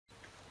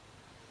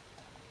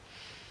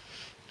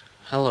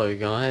Hello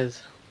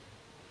guys,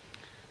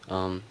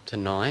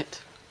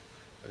 tonight,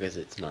 because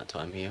it's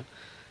nighttime here,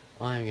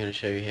 I'm going to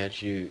show you how to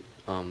do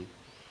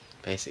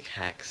basic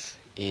hacks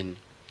in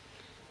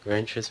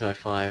Gran Turismo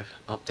 5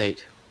 update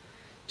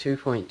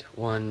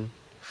 2.14.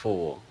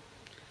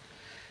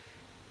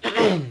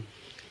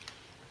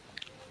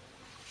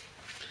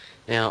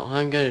 Now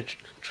I'm going to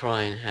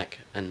try and hack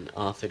an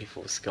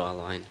R34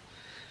 Skyline.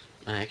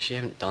 I actually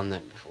haven't done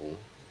that before,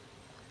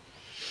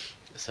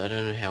 so I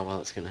don't know how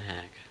well it's going to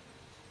hack.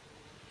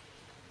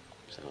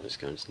 So I'll just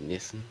go into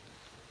Nissan.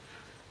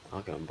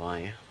 I'll go and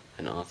buy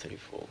an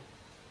R34.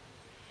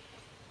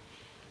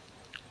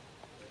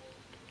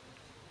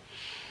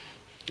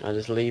 I'll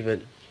just leave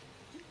it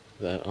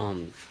the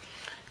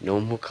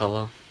normal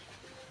color,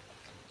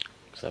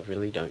 because I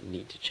really don't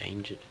need to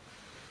change it.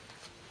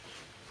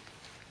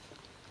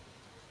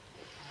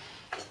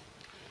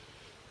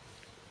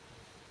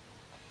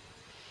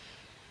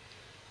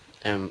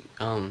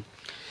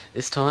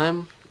 This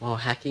time while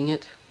hacking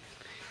it,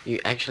 you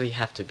actually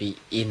have to be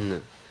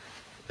in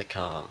the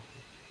car.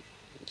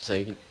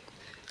 So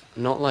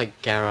not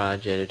like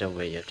garage editor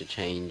where you have to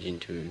change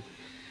into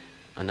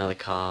another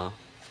car.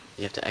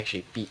 You have to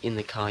actually be in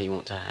the car you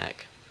want to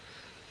hack.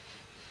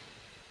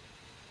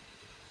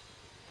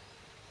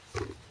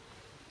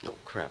 Oh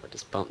crap, I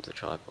just bumped the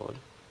tripod.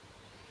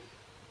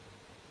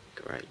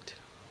 Great.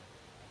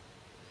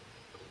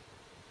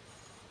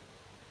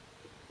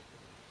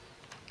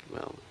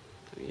 Well,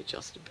 let me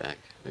adjust it back.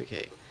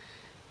 Okay.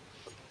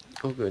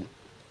 All good.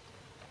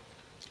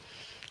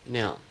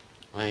 Now,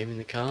 I am in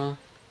the car.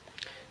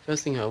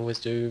 First thing I always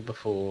do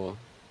before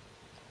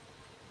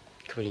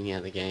quitting out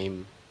of the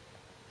game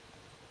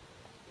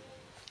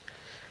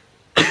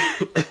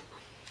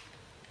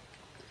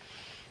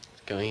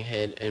going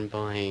ahead and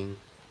buying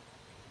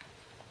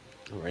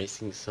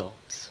racing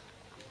socks,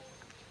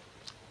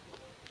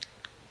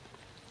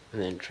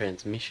 and then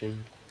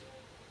transmission,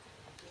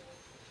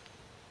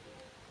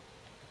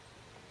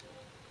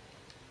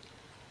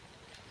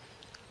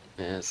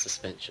 and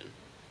suspension.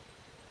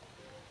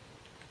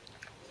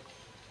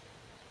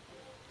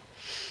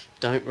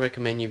 Don't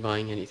recommend you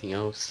buying anything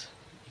else.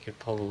 You could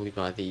probably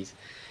buy these.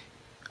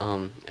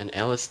 An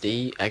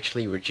LSD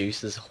actually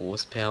reduces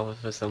horsepower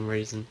for some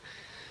reason,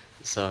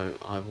 so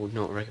I would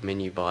not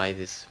recommend you buy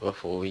this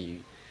before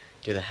you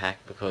do the hack,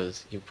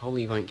 because you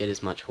probably won't get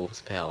as much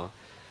horsepower,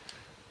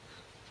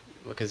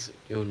 because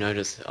you'll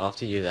notice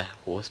after you do the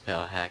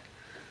horsepower hack,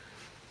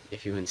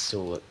 if you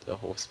install it, the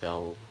horsepower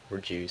will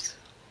reduce,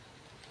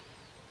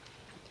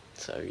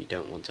 so you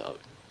don't want to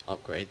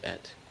upgrade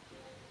that.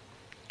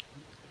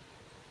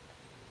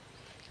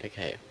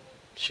 Okay,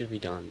 should be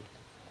done.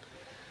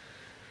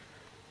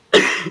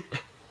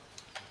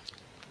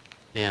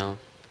 Now,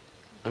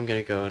 I'm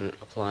going to go and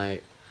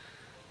apply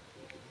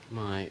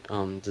my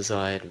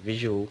desired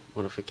visual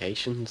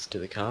modifications to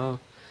the car.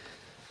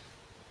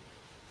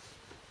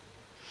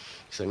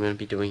 So I'm going to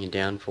be doing a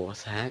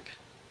downforce hack,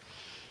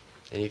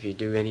 and if you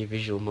do any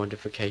visual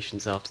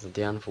modifications after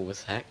the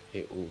downforce hack,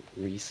 it will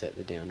reset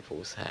the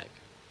downforce hack.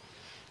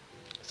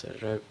 So I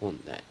don't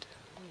want that.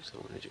 So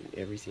I want to do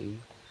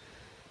everything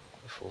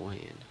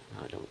beforehand.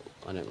 I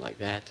don't like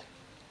that.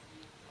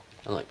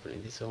 I like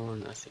putting this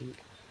on, I think.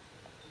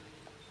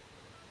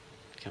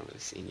 Can't really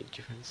see any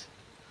difference.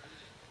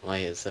 Why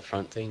is the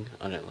front thing?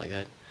 I don't like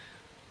that.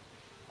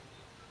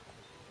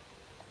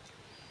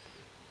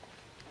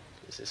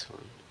 Is this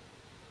one?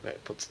 Where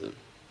it puts the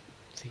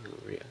thing on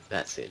the rear.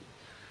 That's it.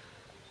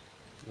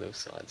 Little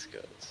side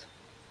skirts.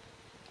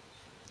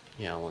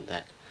 Yeah, I want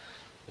that.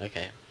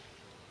 Okay.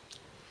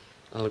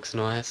 That looks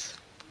nice.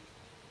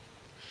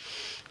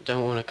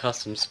 Don't want a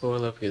custom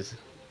spoiler because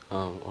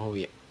oh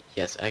yeah,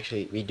 yes,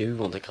 actually we do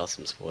want a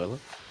custom spoiler,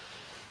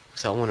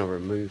 so I want to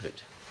remove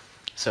it.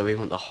 So we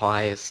want the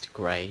highest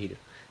grade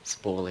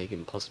spoiler you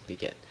can possibly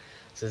get.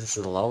 So this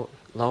is the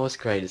lowest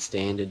grade is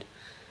standard.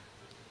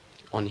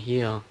 On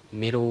here,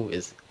 middle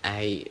is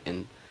A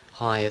and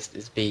highest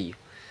is B.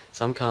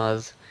 Some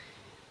cars,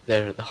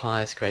 the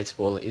highest grade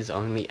spoiler is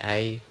only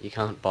A. You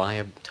can't buy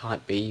a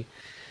type B,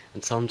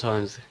 and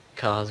sometimes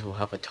cars will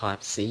have a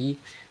type C,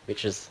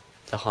 which is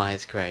the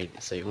highest grade,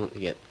 so you want to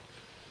get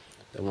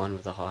the one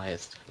with the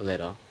highest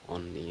letter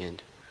on the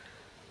end.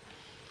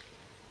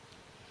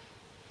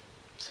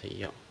 So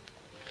yeah,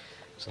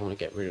 so I want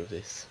to get rid of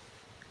this.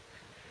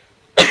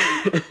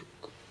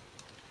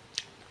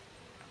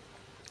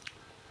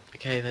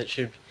 Okay, that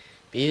should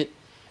be it.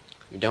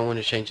 We don't want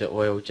to change the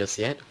oil just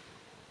yet,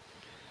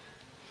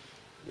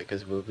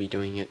 because we'll be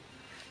doing it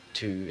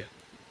to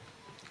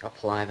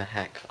apply the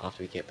hack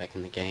after we get back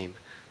in the game.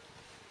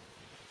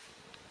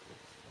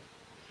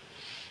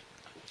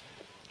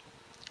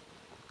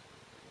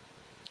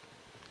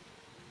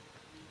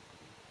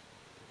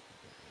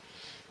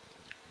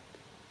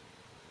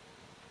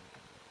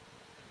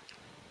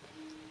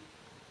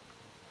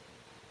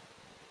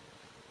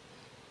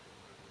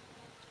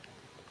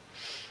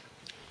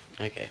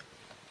 Okay,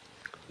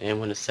 now I'm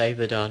going to save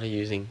the data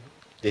using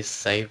this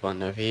save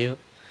button over here.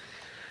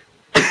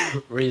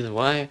 Reason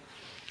why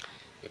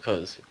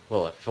because,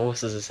 well, it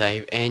forces a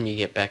save and you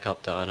get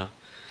backup data,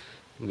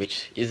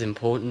 which is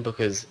important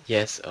because,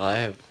 yes, I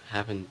have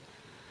happened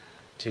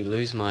to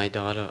lose my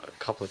data a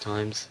couple of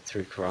times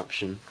through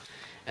corruption,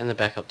 and the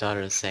backup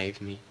data has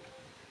saved me.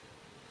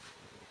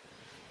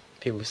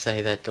 People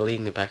say that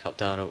deleting the backup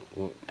data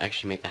will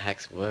actually make the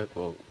hacks work.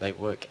 Well, they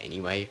work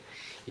anyway.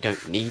 You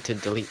don't need to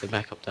delete the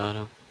backup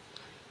data.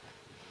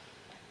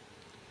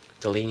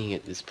 Deleting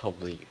it is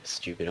probably a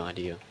stupid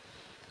idea.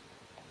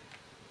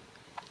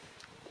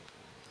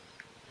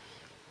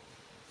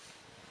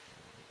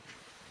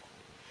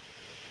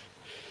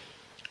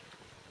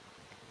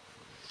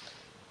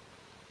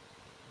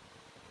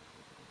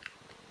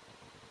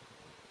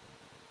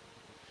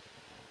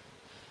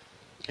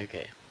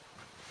 Okay.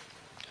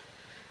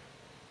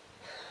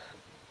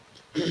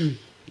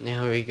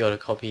 Now we gotta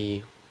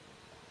copy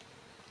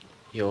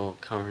your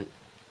current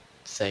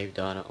save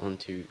data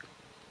onto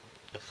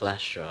a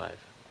flash drive.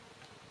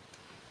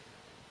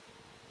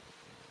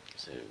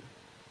 So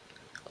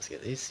let's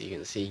get this. So you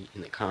can see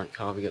in the current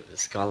car we got the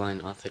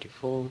Skyline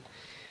R34,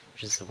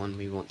 which is the one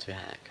we want to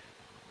hack.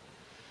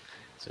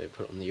 So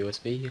put it on the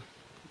USB.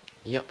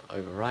 Yep,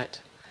 overwrite,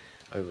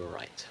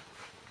 overwrite.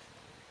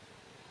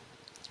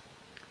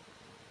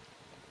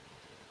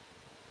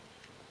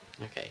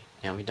 Okay,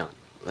 now we're done.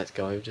 Let's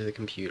go over to the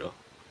computer.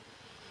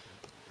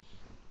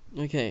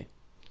 Okay,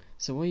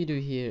 so what you do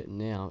here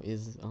now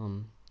is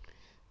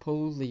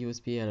pull the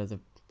USB out of the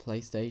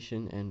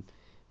PlayStation and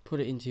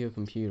put it into your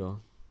computer.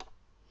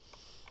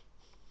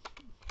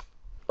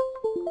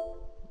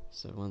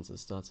 So once it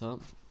starts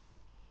up,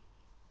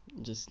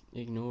 just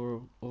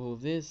ignore all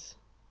of this.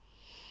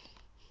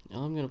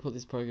 I'm going to put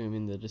this program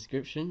in the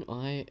description.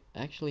 I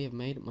actually have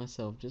made it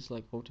myself, just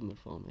like Ultimate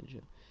File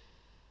Manager.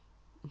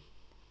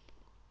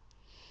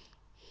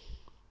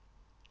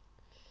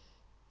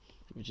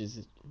 Which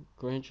is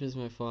Gran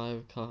Turismo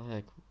 5 Car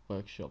Hack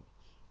Workshop.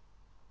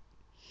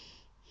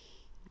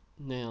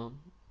 Now,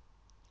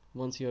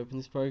 once you open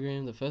this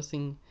program, the first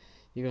thing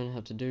you're going to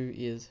have to do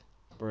is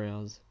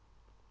browse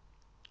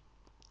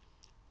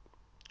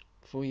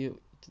for your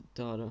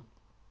data.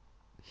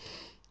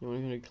 You're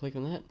going to click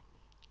on that.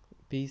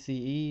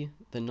 BCE,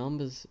 the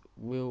numbers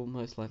will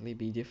most likely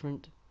be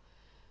different.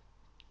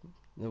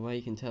 The way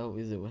you can tell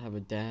is it will have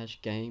a dash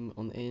game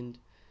on the end,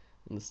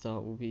 and the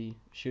start will be,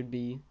 should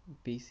be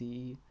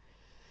BCE.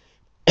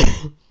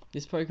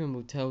 This program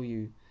will tell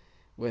you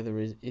whether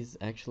it is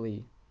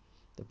actually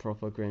the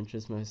proper Gran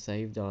Turismo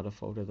save data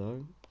folder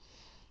though,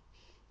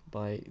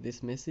 by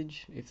this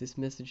message. If this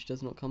message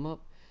does not come up,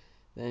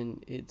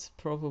 then it's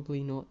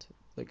probably not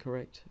the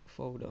correct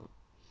folder.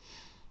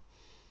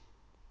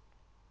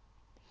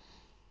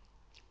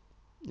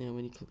 Now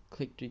when you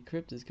click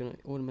decrypt, it's going to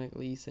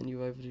automatically send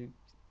you over to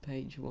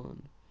page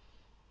 1.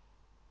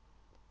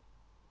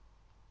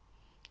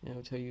 And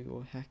it'll tell you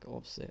your hack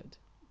offset,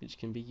 which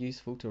can be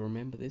useful to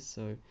remember this,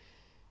 so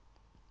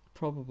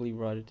probably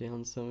write it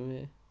down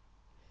somewhere.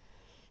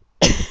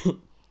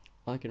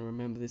 I can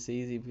remember this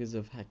easy because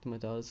I've hacked my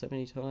data so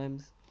many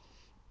times.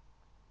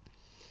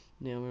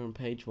 Now we're on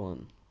page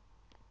 1.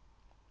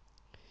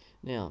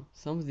 Now,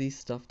 some of this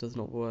stuff does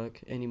not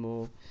work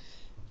anymore.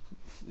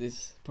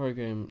 This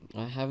program,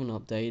 I haven't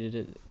updated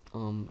it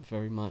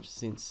very much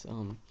since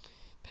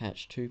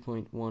patch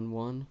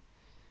 2.11,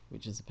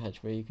 which is a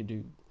patch where you could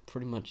do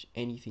pretty much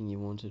anything you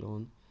wanted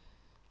on.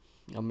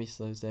 I miss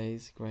those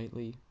days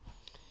greatly.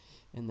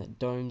 And that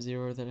Dome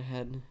Zero that I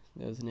had,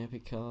 that was an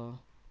epic car.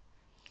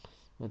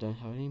 I don't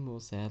have it anymore,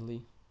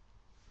 sadly.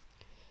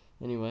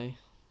 Anyway,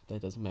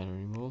 that doesn't matter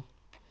anymore.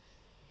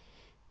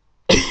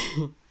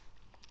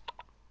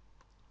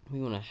 We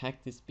want to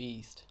hack this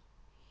beast.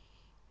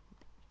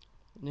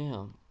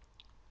 Now,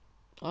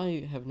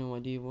 I have no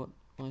idea what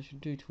I should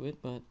do to it,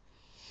 but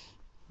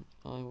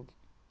I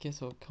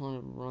guess I'll kind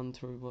of run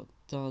through what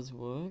does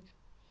work.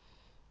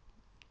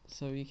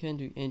 So you can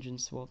do engine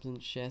swaps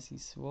and chassis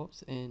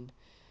swaps, and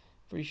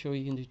pretty sure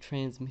you can do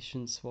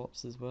transmission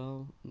swaps as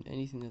well. And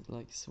anything that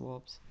like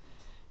swaps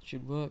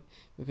should work,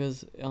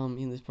 because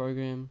in this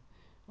program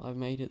I've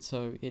made it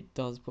so it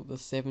does put the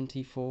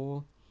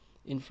 74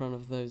 in front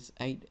of those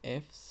 8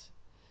 F's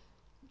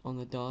on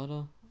the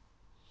data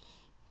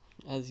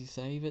as you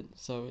save it,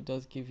 so it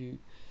does give you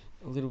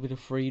a little bit of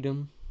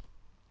freedom,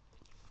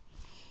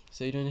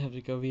 so you don't have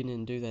to go in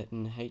and do that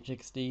in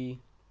HXD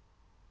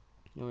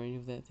or any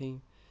of that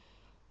thing.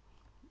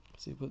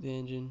 So you put the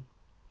engine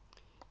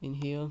in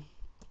here.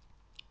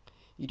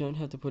 You don't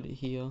have to put it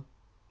here,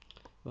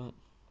 but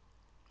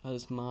I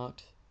just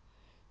marked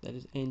that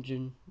is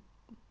engine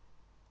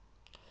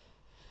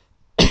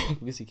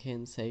because you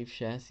can save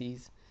chassis,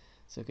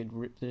 so I could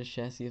rip the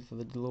chassis for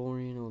the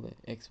DeLorean or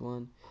the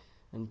X1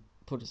 and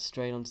put it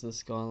straight onto the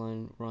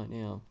Skyline right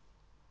now.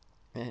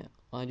 And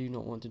I do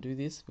not want to do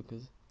this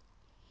because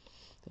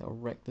that'll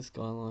wreck the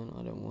Skyline.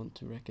 I don't want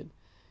to wreck it.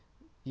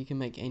 You can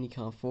make any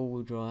car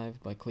 4-wheel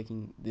drive by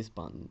clicking this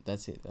button.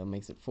 That's it, that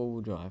makes it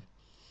 4-wheel drive.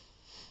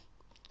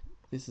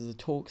 This is a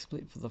torque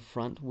split for the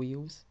front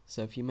wheels,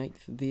 so if you make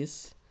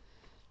this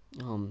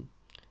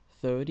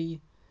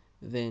 30,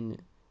 then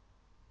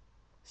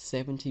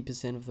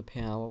 70% of the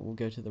power will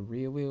go to the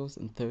rear wheels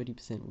and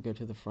 30% will go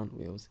to the front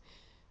wheels.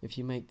 If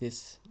you make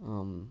this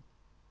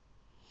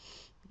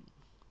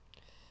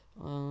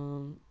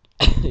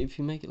if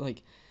you make it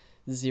like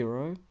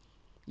 0,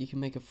 you can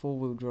make a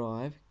 4-wheel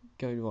drive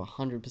go to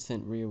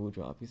 100% rear wheel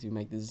drive, because you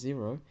make the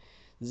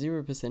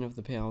 0% of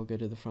the power will go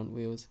to the front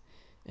wheels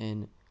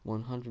and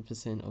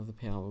 100% of the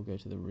power will go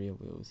to the rear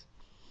wheels.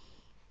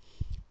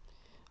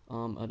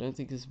 I don't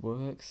think this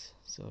works,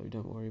 so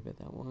don't worry about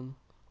that one.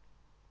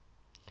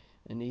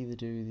 And neither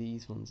do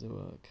these ones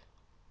work.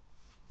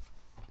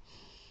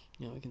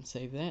 Now we can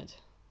save that.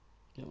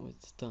 Now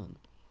it's done.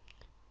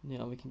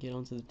 Now we can get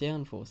onto the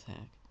downforce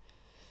hack.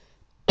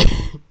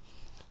 I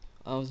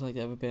always like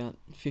to have about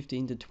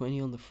 15 to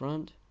 20 on the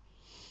front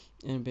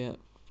and about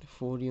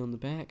 40 on the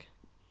back.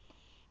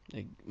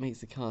 It makes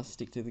the car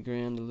stick to the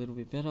ground a little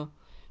bit better,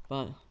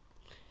 but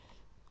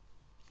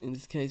in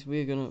this case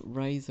we're going to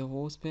raise the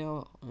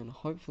horsepower, and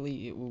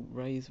hopefully it will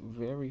raise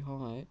very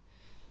high.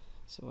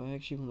 So I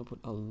actually want to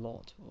put a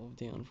lot of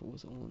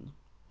downforce on.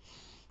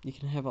 You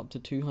can have up to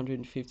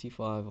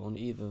 255 on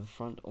either the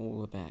front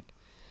or the back.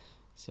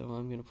 So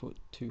I'm going to put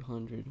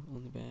 200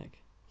 on the back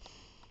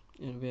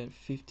and about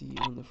 50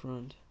 on the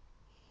front.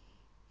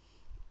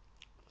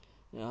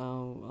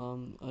 Now,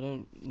 I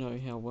don't know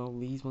how well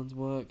these ones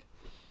work.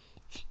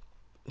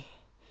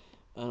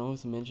 And I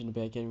also mentioned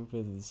about getting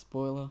rid of the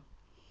spoiler.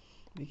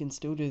 You can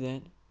still do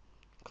that.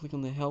 Click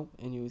on the help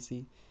and you will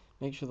see,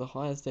 make sure the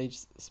higher stage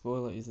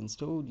spoiler is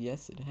installed.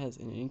 Yes, it has,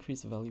 and it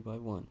increased the value by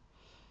 1.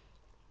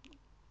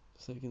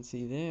 So you can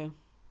see there,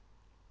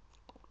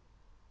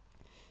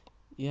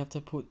 you have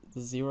to put the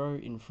 0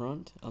 in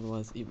front,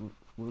 otherwise it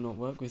will not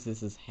work, because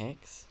this is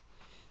hex.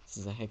 This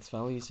is a hex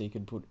value, so you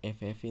could put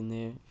FF in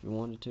there if you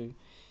wanted to,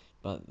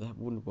 but that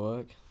wouldn't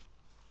work.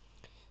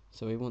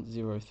 So we want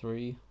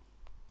 03.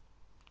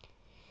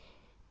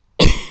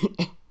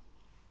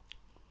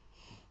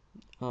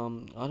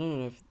 I don't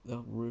know if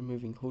the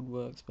removing hood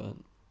works,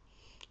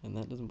 and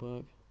that doesn't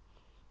work.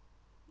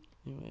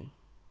 Anyway,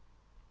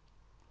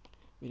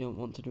 we don't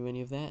want to do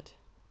any of that.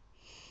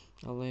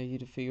 I'll allow you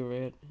to figure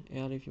it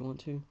out if you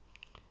want to.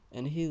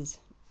 And here's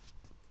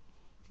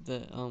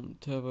the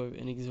turbo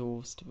and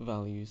exhaust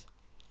values.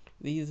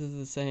 These are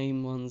the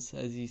same ones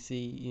as you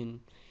see in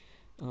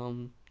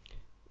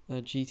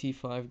a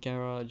GT5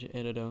 garage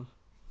editor.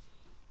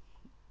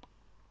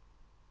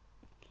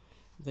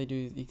 They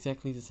do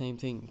exactly the same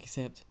thing,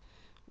 except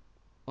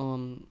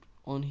on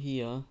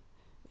here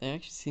they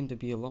actually seem to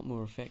be a lot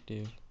more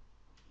effective,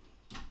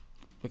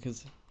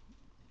 because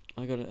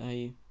I got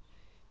a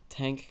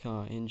tank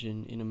car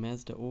engine in a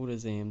Mazda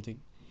Autozam to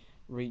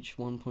reach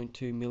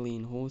 1.2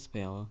 million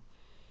horsepower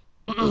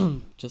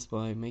just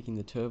by making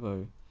the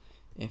turbo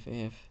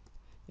FF,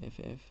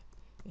 FF,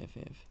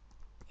 FF,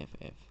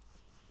 FF.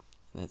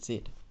 That's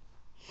it.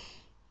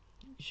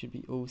 You should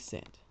be all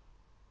set.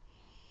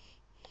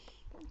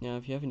 Now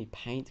if you have any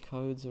paint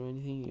codes or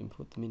anything, you can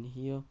put them in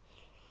here.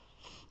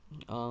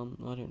 I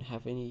don't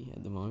have any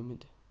at the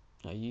moment.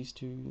 I used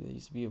to. There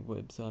used to be a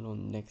website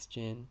on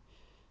NextGen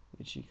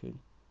which you could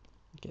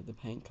get the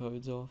paint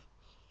codes off.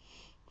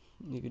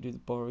 You could do the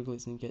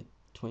borroglitz and get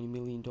 $20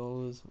 million.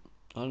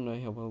 I don't know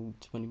how well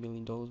 $20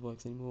 million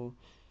works anymore.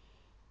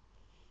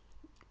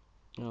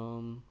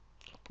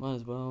 Might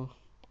as well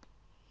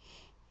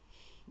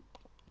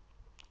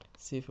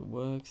see if it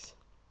works.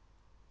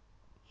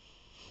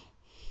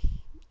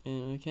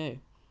 And okay,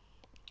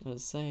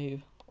 let's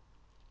save.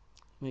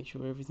 Make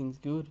sure everything's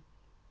good,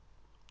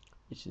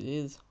 which it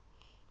is.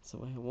 That's the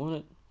way I want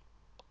it.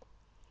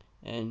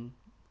 And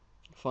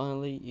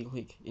finally, you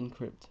click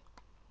encrypt.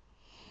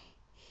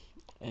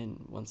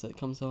 And once that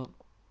comes up,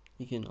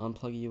 you can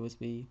unplug a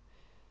USB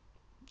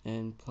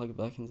and plug it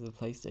back into the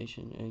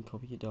PlayStation and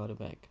copy your data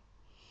back.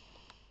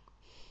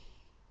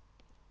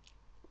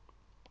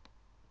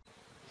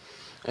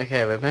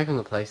 Okay, we're back on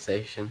the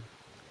PlayStation.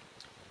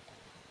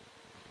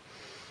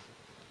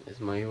 There's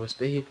my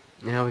USB.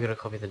 Now we gotta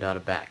copy the data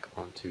back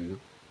onto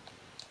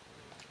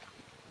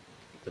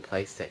the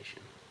PlayStation.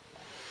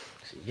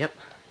 So yep,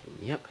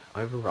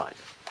 override.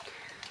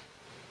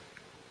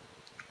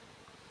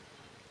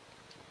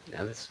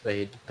 Now this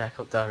speed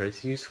backup data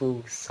is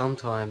useful.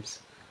 Sometimes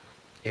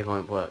it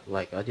won't work.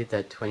 Like I did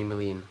that 20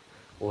 million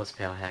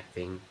horsepower hack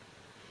thing.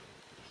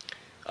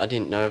 I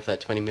didn't know if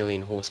that 20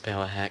 million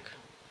horsepower hack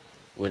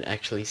would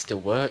actually still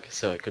work,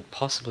 so it could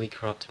possibly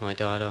corrupt my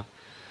data,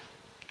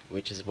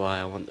 which is why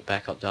I want the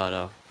backup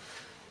data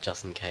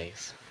just in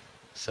case.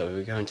 So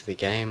we go into the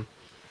game.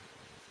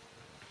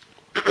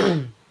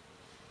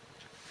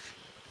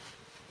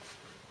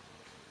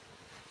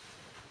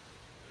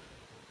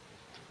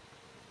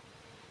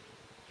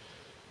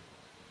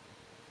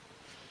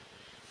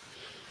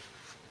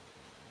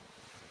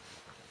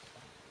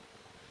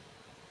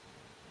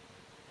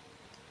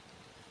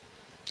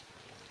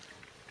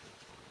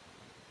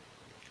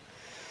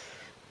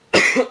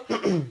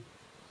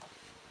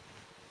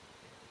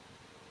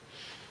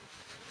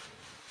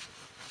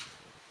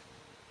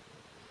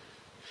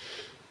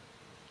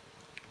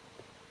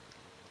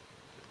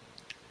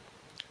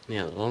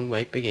 Now the long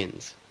wait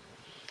begins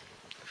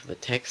for the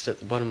text at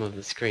the bottom of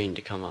the screen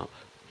to come up.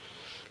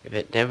 If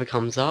it never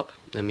comes up,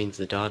 that means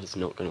the data's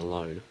not going to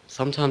load.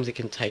 Sometimes it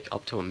can take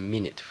up to a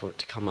minute for it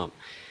to come up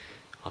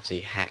after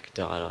you hack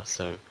data,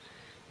 so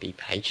be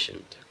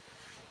patient.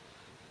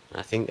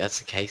 I think that's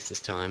the case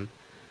this time.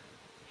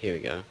 Here we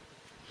go.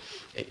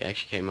 It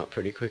actually came up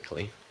pretty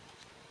quickly.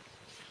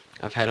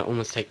 I've had it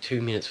almost take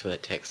 2 minutes for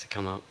that text to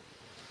come up.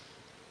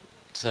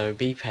 So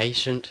be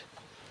patient.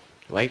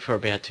 Wait for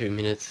about 2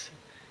 minutes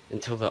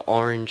until the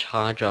orange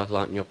hard drive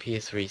light in your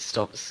PS3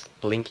 stops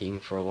blinking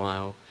for a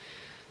while,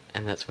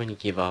 and that's when you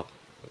give up,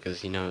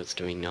 because you know it's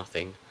doing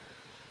nothing.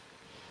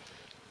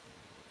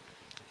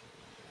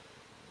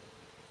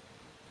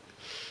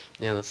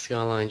 Now the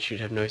Skyline should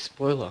have no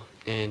spoiler,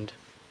 and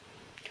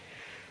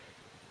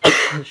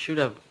should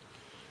have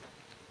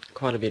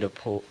quite a bit of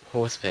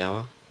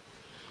horsepower.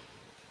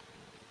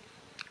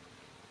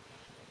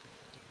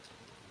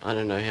 I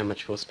don't know how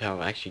much horsepower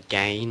I actually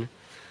gain.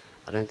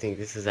 I don't think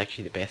this is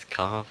actually the best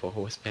car for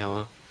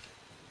horsepower,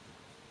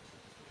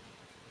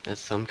 as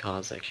some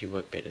cars actually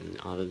work better than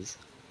others.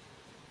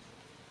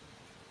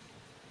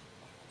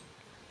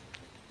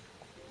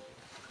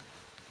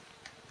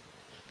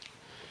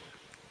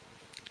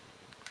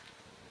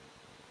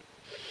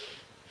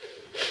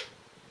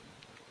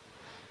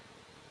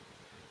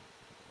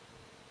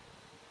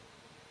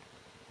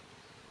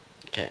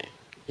 Okay,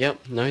 yep,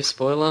 no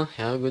spoiler.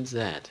 How good's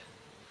that?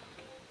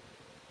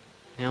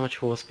 How much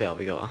horsepower?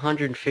 We got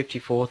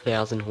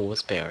 154,000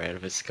 horsepower out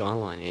of a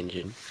Skyline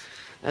engine.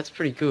 That's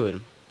pretty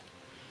good.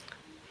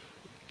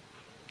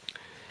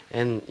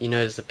 And you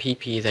notice the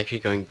PP is actually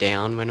going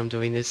down when I'm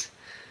doing this.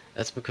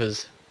 That's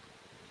because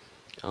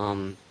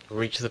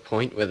reach the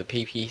point where the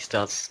PP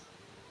starts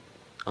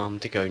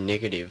to go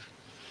negative.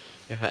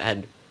 If I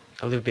add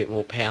a little bit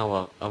more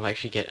power, I'll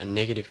actually get a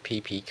negative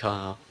PP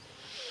car,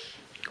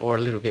 or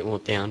a little bit more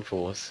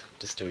downforce,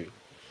 just to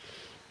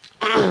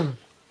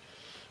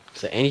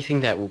so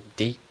anything that will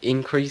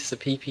increase the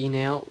PP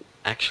now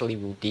actually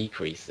will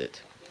decrease it.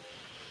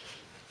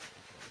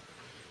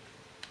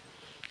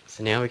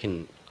 So now we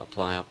can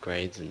apply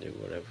upgrades and do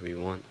whatever we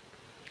want.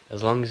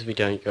 As long as we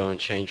don't go and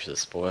change the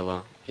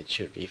spoiler, it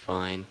should be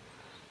fine.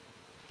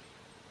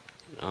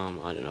 I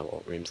don't know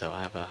what rims I'll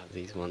have. I have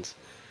these ones.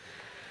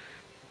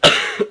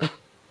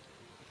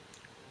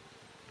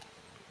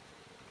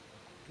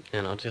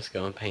 And I'll just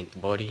go and paint the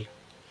body.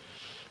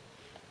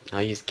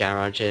 I use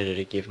Garage Editor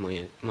to give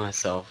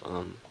myself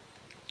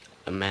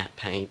a matte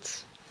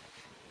paint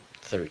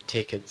through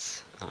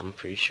tickets. I'm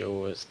pretty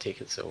sure it's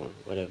tickets or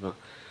whatever.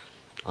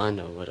 I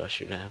know what I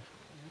should have.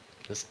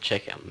 Let's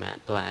check out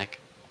matte black.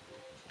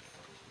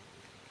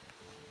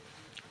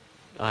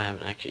 I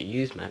haven't actually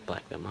used matte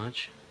black that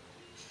much.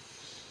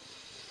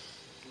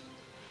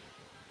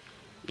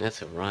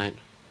 That's alright.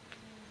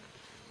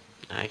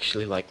 I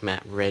actually like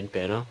matte red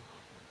better.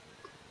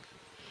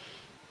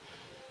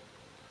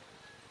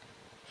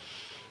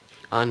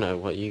 I know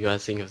what you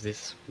guys think of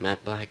this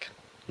matte black,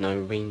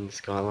 no wing,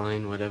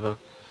 Skyline, whatever.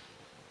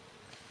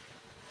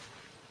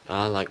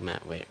 I like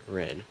matte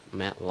red,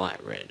 matte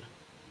light red,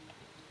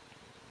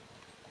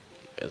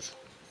 because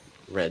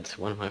red's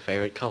one of my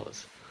favorite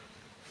colors.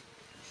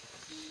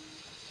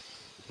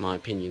 In my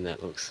opinion,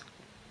 that looks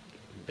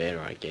better,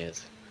 I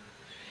guess.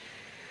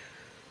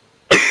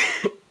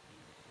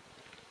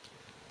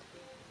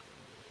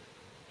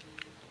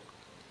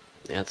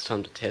 Now it's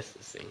time to test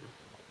this thing.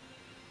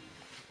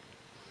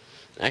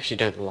 I actually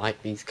don't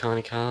like these kind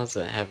of cars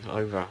that have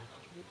over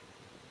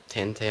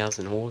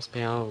 10,000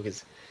 horsepower,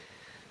 because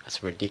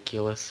that's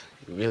ridiculous.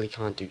 You really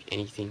can't do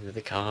anything with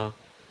the car.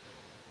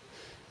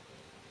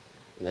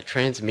 And the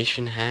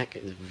transmission hack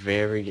is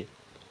very,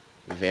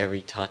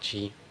 very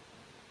touchy.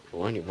 It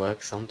only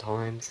works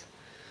sometimes.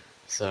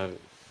 So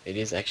it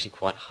is actually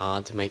quite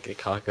hard to make the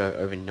car go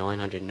over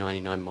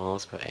 999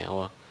 miles per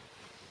hour.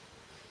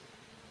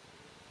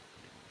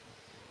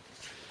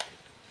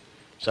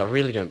 So I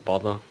really don't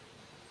bother.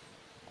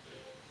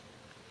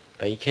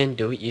 But you can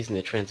do it using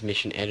the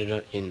transmission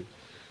editor in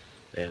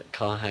the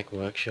car hack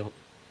workshop.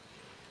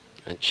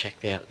 And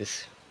check out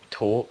this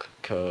torque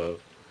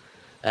curve.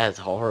 That's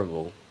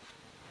horrible.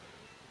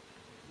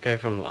 Go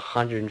from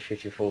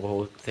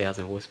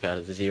 154,000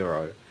 horsepower to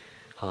 0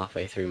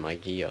 halfway through my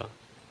gear.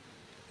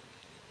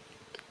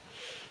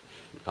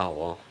 Oh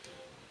well.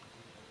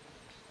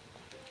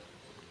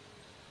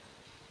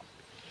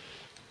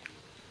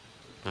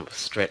 I will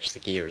stretch the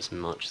gear as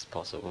much as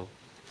possible.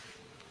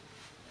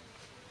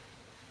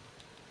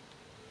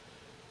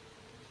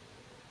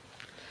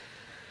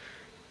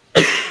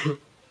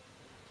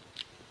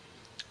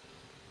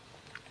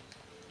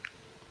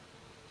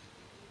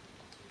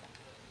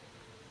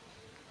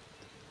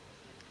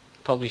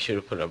 Probably should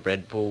have put a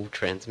Red Bull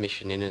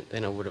transmission in it,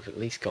 then I would have at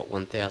least got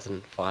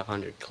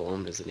 1,500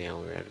 kilometers an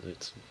hour out of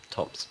its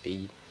top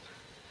speed.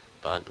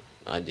 But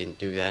I didn't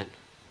do that.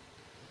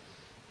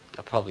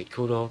 I probably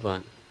could have,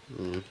 but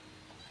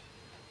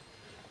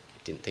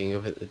didn't think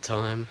of it at the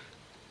time.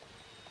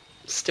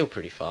 It's still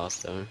pretty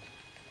fast though.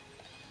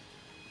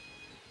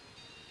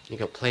 You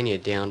got plenty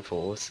of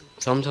downforce.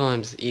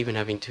 Sometimes even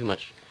having too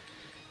much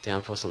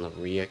downforce on the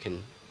rear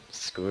can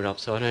screw it up,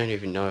 so I don't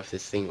even know if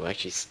this thing will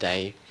actually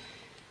stay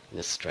in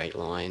a straight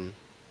line.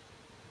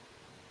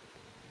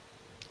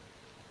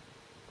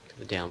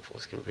 The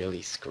downforce can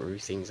really screw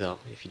things up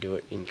if you do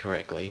it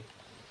incorrectly,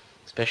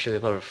 especially a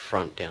lot of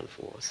front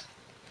downforce.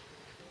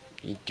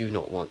 You do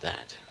not want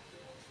that,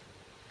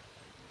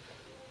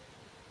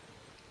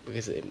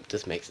 because it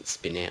just makes it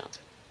spin out.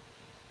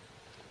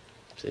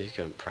 So you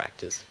go and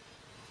practice,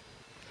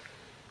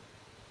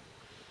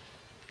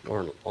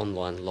 or an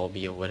online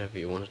lobby or whatever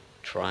you want to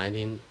try it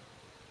in.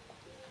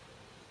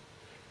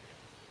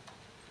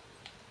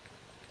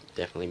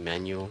 Definitely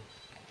manual,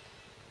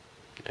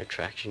 no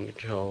traction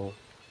control.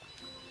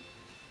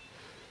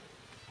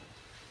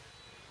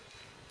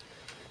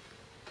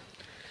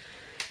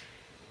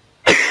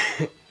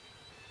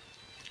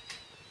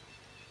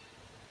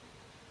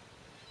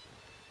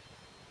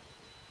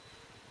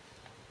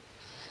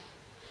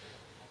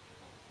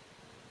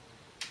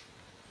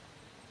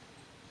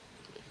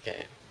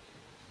 Okay,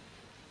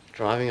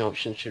 driving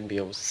options should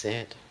be all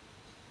set.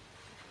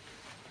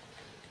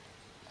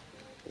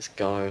 Let's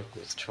go,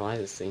 let's try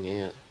this thing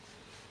out.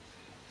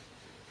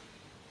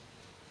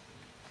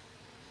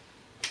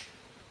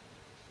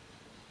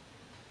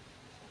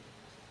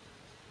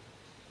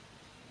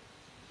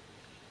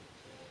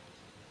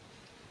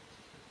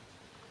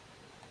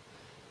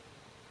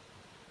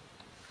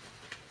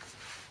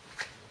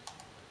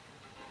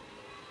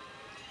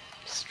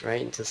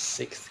 Straight into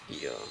 6th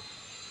gear.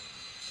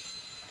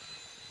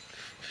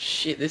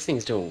 Shit, this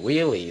thing's doing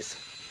wheelies.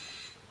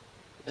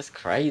 That's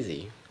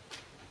crazy.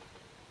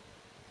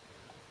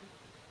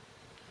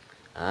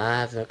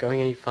 Ah, it's not going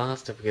any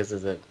faster because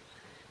of the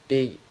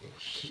big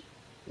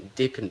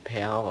dip in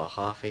power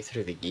halfway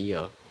through the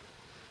gear.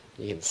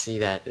 You can see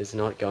that it's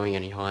not going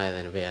any higher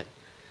than about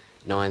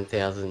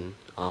 9,000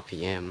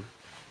 RPM.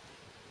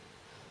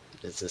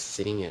 It's just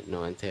sitting at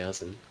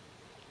 9,000.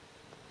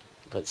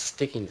 But it's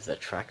sticking to the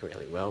track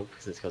really well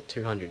because it's got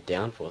 200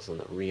 downforce on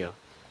the rear.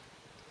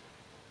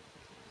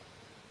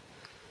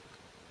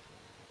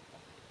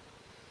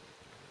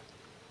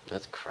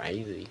 That's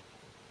crazy.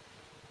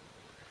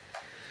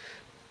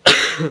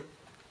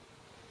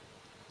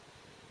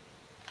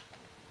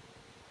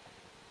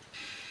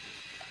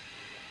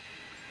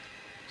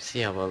 See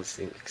how well this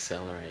thing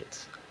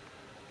accelerates.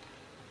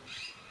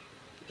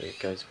 It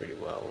goes pretty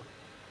well.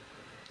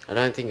 I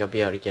don't think I'll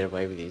be able to get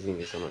away with using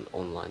this on an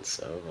online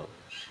server.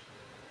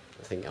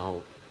 I think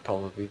I'll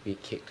probably be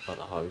kicked by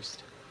the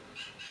host.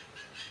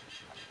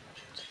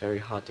 It's very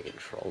hard to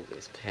control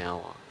this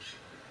power.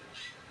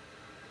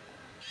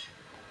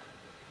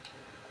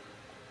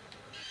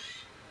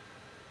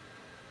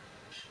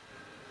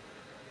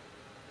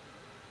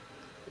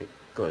 It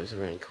goes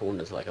around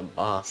corners like a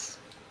bus.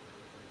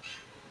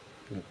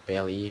 You can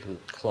barely even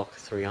clock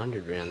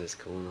 300 around this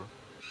corner.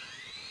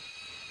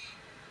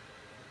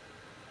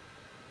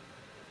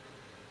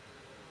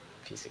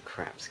 Piece of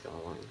crap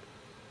Skyline.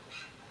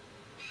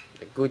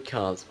 They're good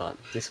cars, but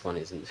this one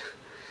isn't.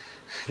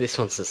 This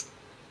one's just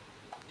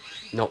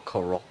not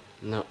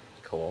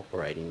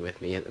cooperating with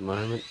me at the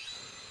moment.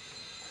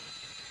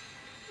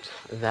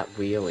 That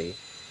wheelie.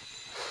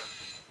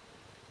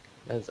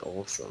 That's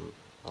awesome.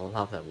 I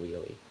love that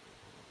wheelie.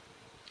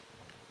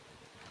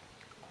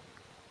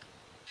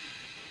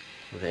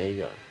 There you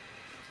go.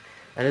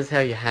 That is how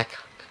you hack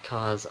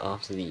cars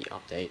after the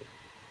update.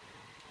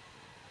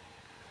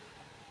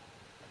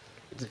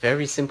 It's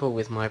very simple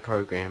with my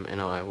program, and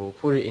I will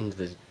put it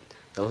into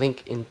the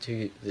link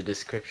into the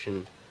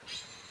description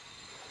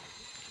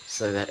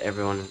so that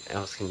everyone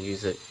else can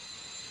use it.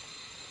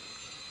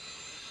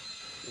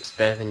 It's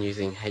better than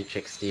using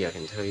HXD, I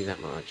can tell you that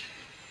much.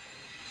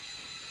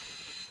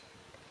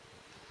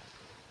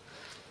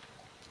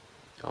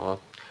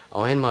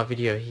 I'll end my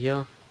video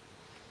here.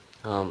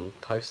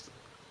 Post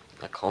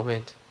a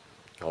comment,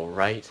 or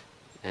rate,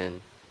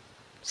 and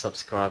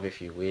subscribe if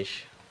you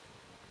wish.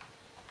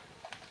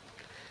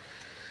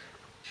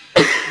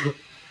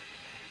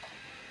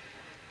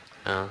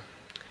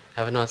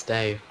 Have a nice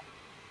day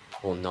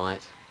or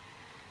night,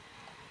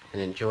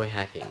 and enjoy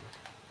hacking.